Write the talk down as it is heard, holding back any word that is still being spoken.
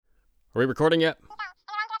Are we recording yet?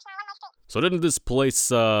 So didn't this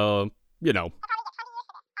place, I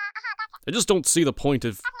just don't see the point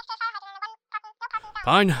of...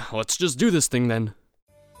 Fine, let's just do this thing then.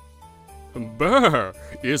 Brr,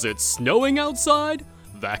 is it snowing outside?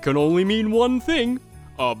 That can only mean one thing.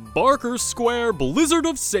 A Barker Square Blizzard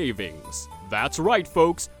of Savings. That's right,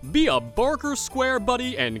 folks. Be a Barker Square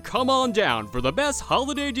buddy and come on down for the best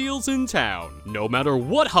holiday deals in town. No matter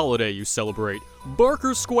what holiday you celebrate,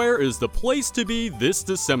 Barker Square is the place to be this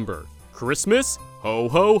December. Christmas, ho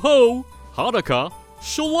ho ho. Hanukkah,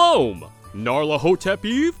 shalom. Narla Hotep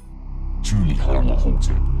Eve, Truly Harla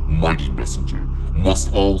Hotep, mighty messenger,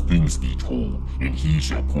 must all things be told, and he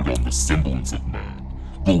shall put on the semblance of man,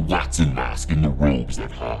 the waxen mask and the robes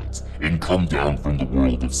that hides, and come down from the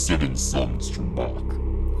world of seven suns to mock.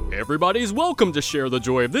 everybody's welcome to share the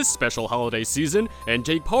joy of this special holiday season and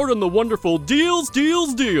take part in the wonderful deals.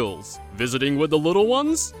 Visiting with the little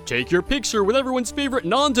ones? Take your picture with everyone's favorite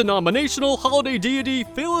non-denominational holiday deity,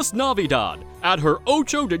 Feliz Navidad, at her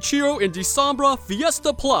Ocho de Chiro in Decembra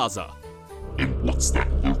Fiesta Plaza. And what's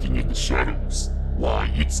that lurking in the shadows?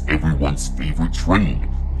 Why, it's everyone's favorite train,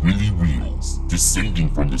 Willy Wheels,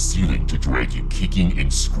 descending from the ceiling to drag you kicking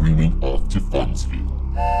and screaming off to Funsville.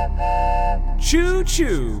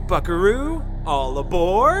 Choo-choo, buckaroo! All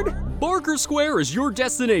aboard? Barker Square is your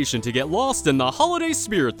destination to get lost in the holiday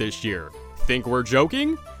spirit this year. Think we're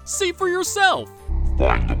joking? See for yourself!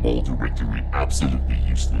 Find the mall directory absolutely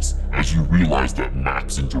useless, as you realize that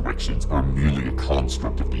maps and directions are merely a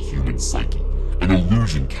construct of the human psyche, an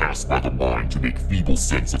illusion cast by the mind to make feeble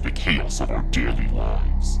sense of the chaos of our daily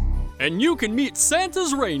lives. And you can meet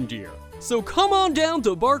Santa's reindeer. So come on down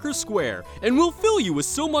to Barker Square, and we'll fill you with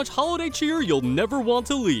so much holiday cheer you'll never want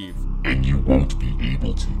to leave. And you won't be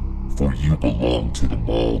able to, for you belong to the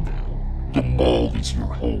mall now. The mall is your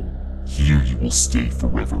home. Here you will stay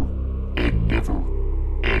forever, and never.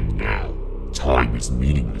 And now, time is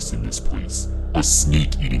meaningless in this place, a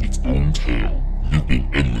snake eating its own tail,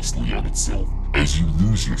 looping endlessly on itself, as you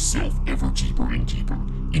lose yourself ever deeper and deeper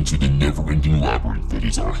into the never-ending labyrinth that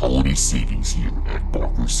is our holiday savings here at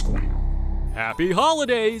Barker Square. Happy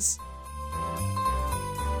holidays!